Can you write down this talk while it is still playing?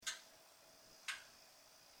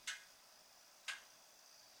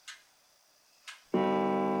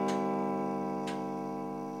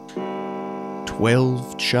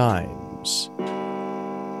12 chimes.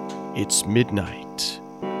 It's midnight.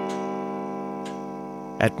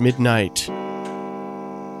 At midnight,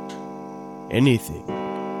 anything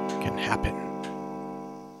can happen.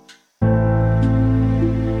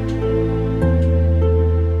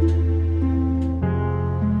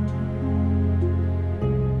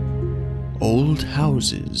 Old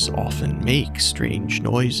houses often make strange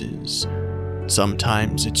noises.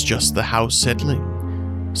 Sometimes it's just the house settling.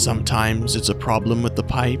 Sometimes it's a problem with the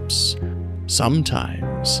pipes.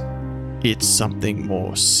 Sometimes it's something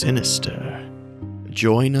more sinister.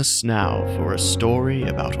 Join us now for a story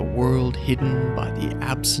about a world hidden by the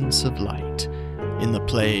absence of light in the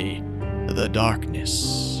play The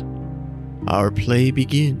Darkness. Our play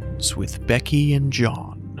begins with Becky and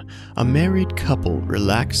John, a married couple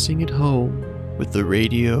relaxing at home with the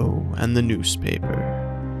radio and the newspaper.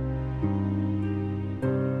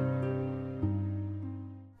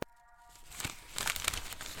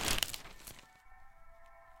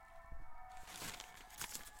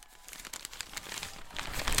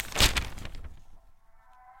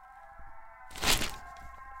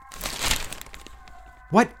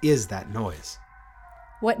 What is that noise?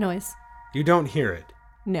 What noise? You don't hear it.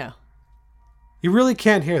 No. You really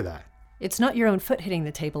can't hear that. It's not your own foot hitting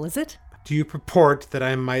the table, is it? Do you purport that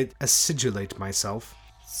I might acidulate myself?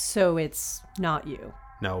 So it's not you.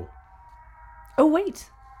 No. Oh, wait.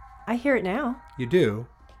 I hear it now. You do?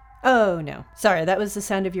 Oh, no. Sorry, that was the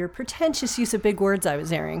sound of your pretentious use of big words I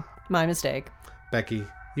was airing. My mistake. Becky,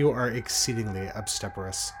 you are exceedingly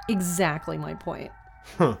obstreperous. Exactly my point.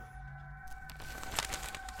 Huh.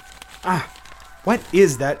 What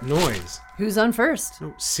is that noise? Who's on first?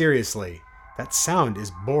 No, seriously, that sound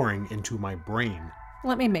is boring into my brain.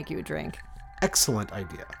 Let me make you a drink. Excellent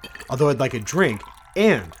idea. Although I'd like a drink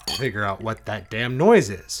and figure out what that damn noise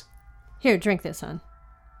is. Here, drink this, hon.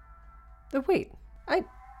 Oh, wait.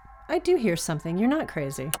 I do hear something. You're not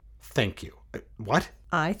crazy. Thank you. What?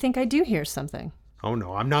 I think I do hear something. Oh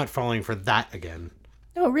no, I'm not falling for that again.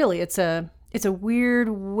 No, really, it's a weird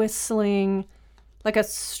whistling, like a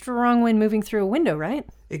strong wind moving through a window, right?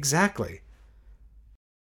 Exactly.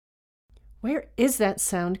 Where is that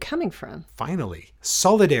sound coming from? Finally,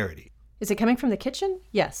 solidarity. Is it coming from the kitchen?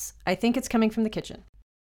 Yes, I think it's coming from the kitchen.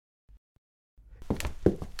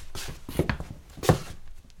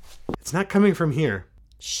 It's not coming from here.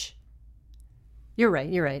 Shh. You're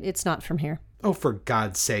right. It's not from here. Oh, for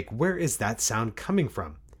God's sake, where is that sound coming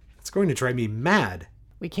from? It's going to drive me mad.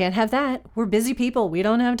 We can't have that. We're busy people. We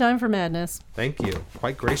don't have time for madness. Thank you.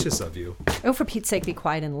 Quite gracious of you. Oh, for Pete's sake, be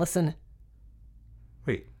quiet and listen.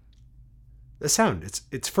 Wait. The sound,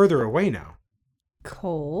 it's further away now.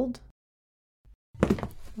 Cold.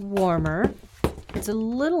 Warmer. It's a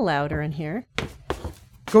little louder in here.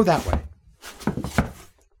 Go that way.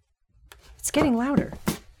 It's getting louder.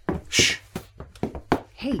 Shh.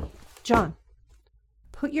 Hey, John.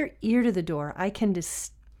 Put your ear to the door. I can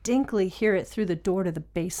distinctly hear it through the door to the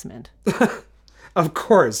basement. Of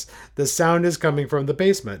course, the sound is coming from the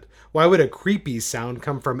basement. Why would a creepy sound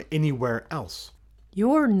come from anywhere else?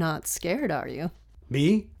 You're not scared, are you?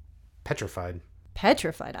 Me? Petrified.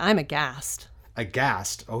 Petrified. I'm aghast.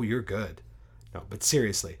 Aghast? Oh, you're good. No, but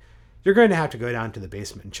seriously, you're going to have to go down to the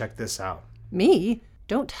basement and check this out. Me?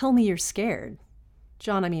 Don't tell me you're scared.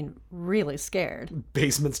 John, I mean, really scared.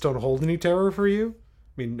 Basements don't hold any terror for you?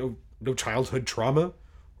 I mean, no childhood trauma?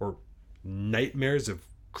 Or nightmares of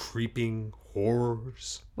creeping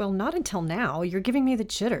horrors? Well, not until now. You're giving me the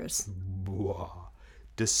jitters. Bwah.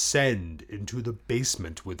 Descend into the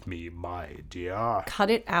basement with me, my dear. Cut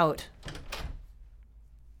it out.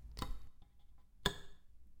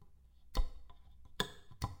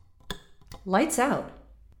 Lights out.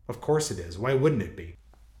 Of course it is. Why wouldn't it be?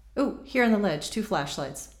 Oh, here on the ledge, 2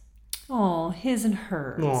 flashlights. Oh, his and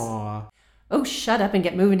hers. Aw. Oh, shut up and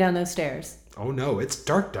get moving down those stairs. Oh no, it's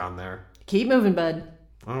dark down there. Keep moving, bud.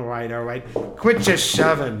 All right. Quit just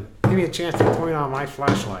shoving. Give me a chance to point on my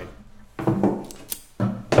flashlight.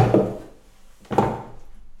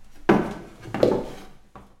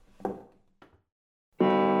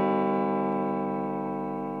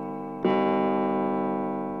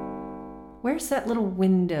 Where's that little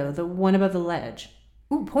window, the one above the ledge?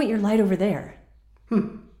 Ooh, point your light over there.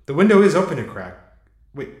 The window is open a crack.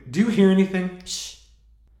 Wait, do you hear anything? Shh.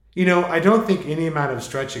 You know, I don't think any amount of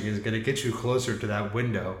stretching is going to get you closer to that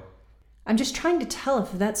window. I'm just trying to tell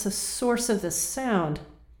if that's the source of the sound.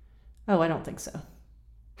 Oh, I don't think so.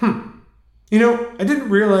 You know, I didn't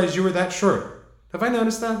realize you were that short. Have I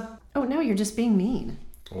noticed that? Oh, no, you're just being mean.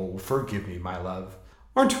 Oh, forgive me, my love.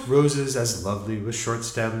 Aren't roses as lovely with short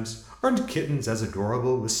stems? Aren't kittens as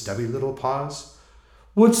adorable with stubby little paws?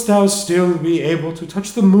 Wouldst thou still be able to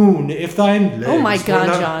touch the moon if thine legs Oh my were God,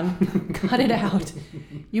 not- John. Cut it out.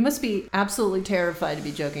 You must be absolutely terrified to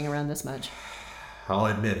be joking around this much. I'll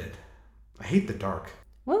admit it. I hate the dark.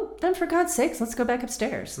 Well, then for God's sakes, let's go back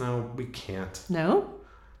upstairs. No, we can't. No?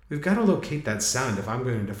 We've got to locate that sound if I'm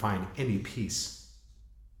going to find any peace.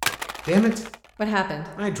 Damn it. What happened?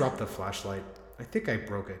 I dropped the flashlight. I think I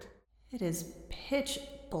broke it. It is pitch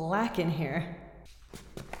black in here.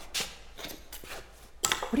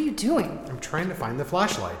 What are you doing? I'm trying to find the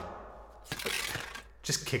flashlight.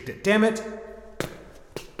 Just kicked it. Damn it.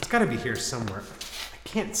 It's got to be here somewhere. I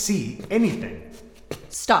can't see anything.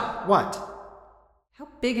 Stop. What? How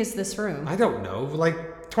big is this room? I don't know.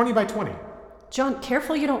 Like 20 by 20. John,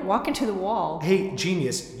 careful you don't walk into the wall. Hey,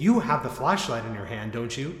 genius, you have the flashlight in your hand,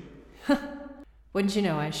 don't you? Wouldn't you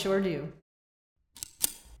know, I sure do.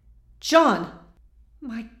 John!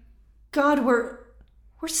 My God, we're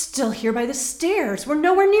still here by the stairs. We're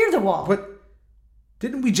nowhere near the wall. What?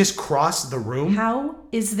 Didn't we just cross the room? How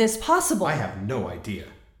is this possible? I have no idea.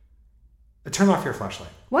 Turn off your flashlight.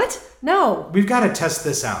 What? No. We've got to test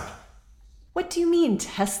this out. What do you mean,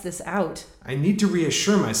 test this out? I need to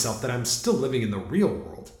reassure myself that I'm still living in the real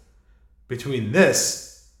world. Between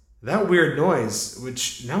this, that weird noise,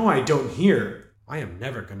 which now I don't hear, I am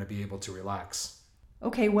never going to be able to relax.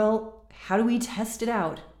 Okay, well, how do we test it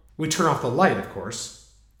out? We turn off the light, of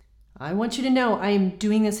course. I want you to know I am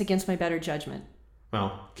doing this against my better judgment.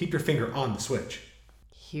 Well, keep your finger on the switch.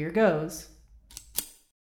 Here goes.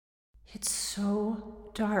 It's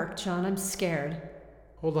so dark, John. I'm scared.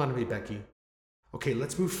 Hold on to me, Becky. Okay,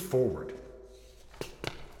 let's move forward.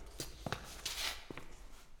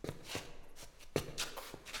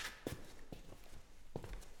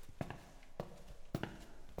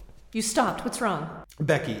 You stopped. What's wrong?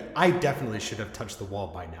 Becky, I definitely should have touched the wall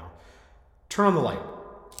by now. Turn on the light.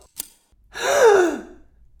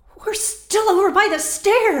 We're still over by the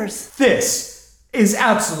stairs. This is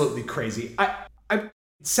absolutely crazy.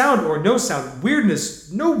 Sound or no sound,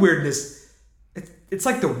 weirdness, no weirdness. It's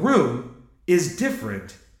like the room is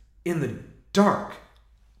different in the dark.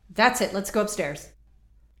 That's it. Let's go upstairs.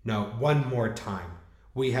 No, one more time.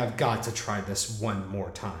 We have got to try this one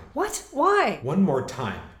more time. What? Why? One more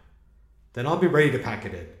time. Then I'll be ready to pack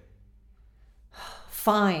it in.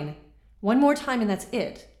 Fine. One more time and that's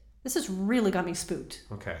it. This has really got me spooked.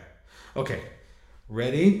 Okay.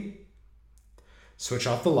 Ready? Switch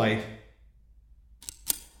off the light.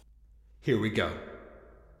 Here we go.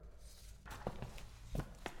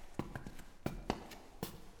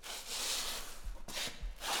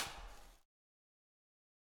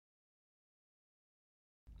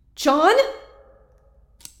 John?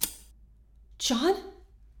 John?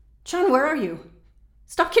 John, where are you?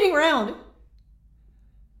 Stop kidding around.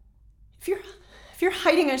 If you're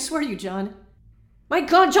hiding, I swear to you, John. My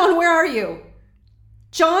God, John, where are you?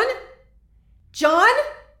 John? John?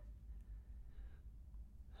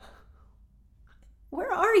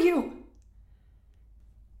 Where are you?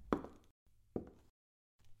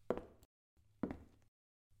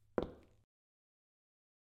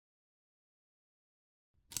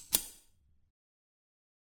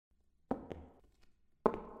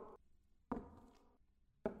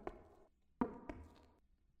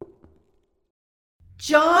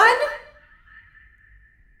 John?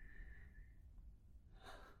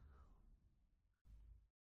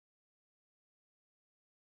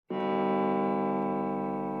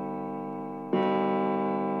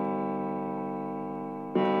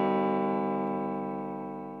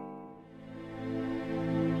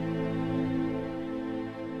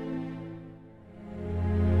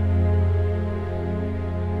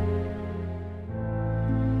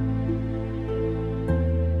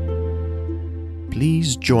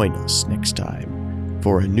 Please join us next time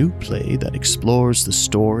for a new play that explores the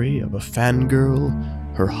story of a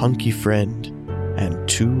fangirl, her hunky friend, and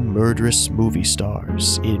two murderous movie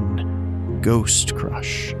stars in Ghost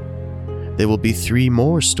Crush. There will be 3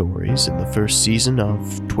 more stories in the first season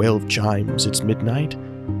of 12 Chimes It's Midnight,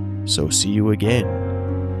 so see you again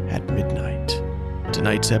at midnight.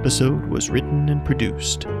 Tonight's episode was written and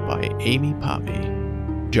produced by Amy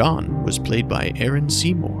Pavi. John was played by Aaron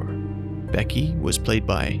Seymour. Becky was played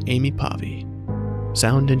by Amy Pavi.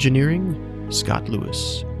 Sound engineering, Scott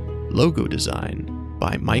Lewis. Logo design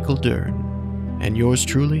by Michael Dern. And yours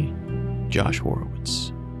truly, Josh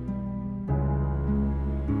Horowitz.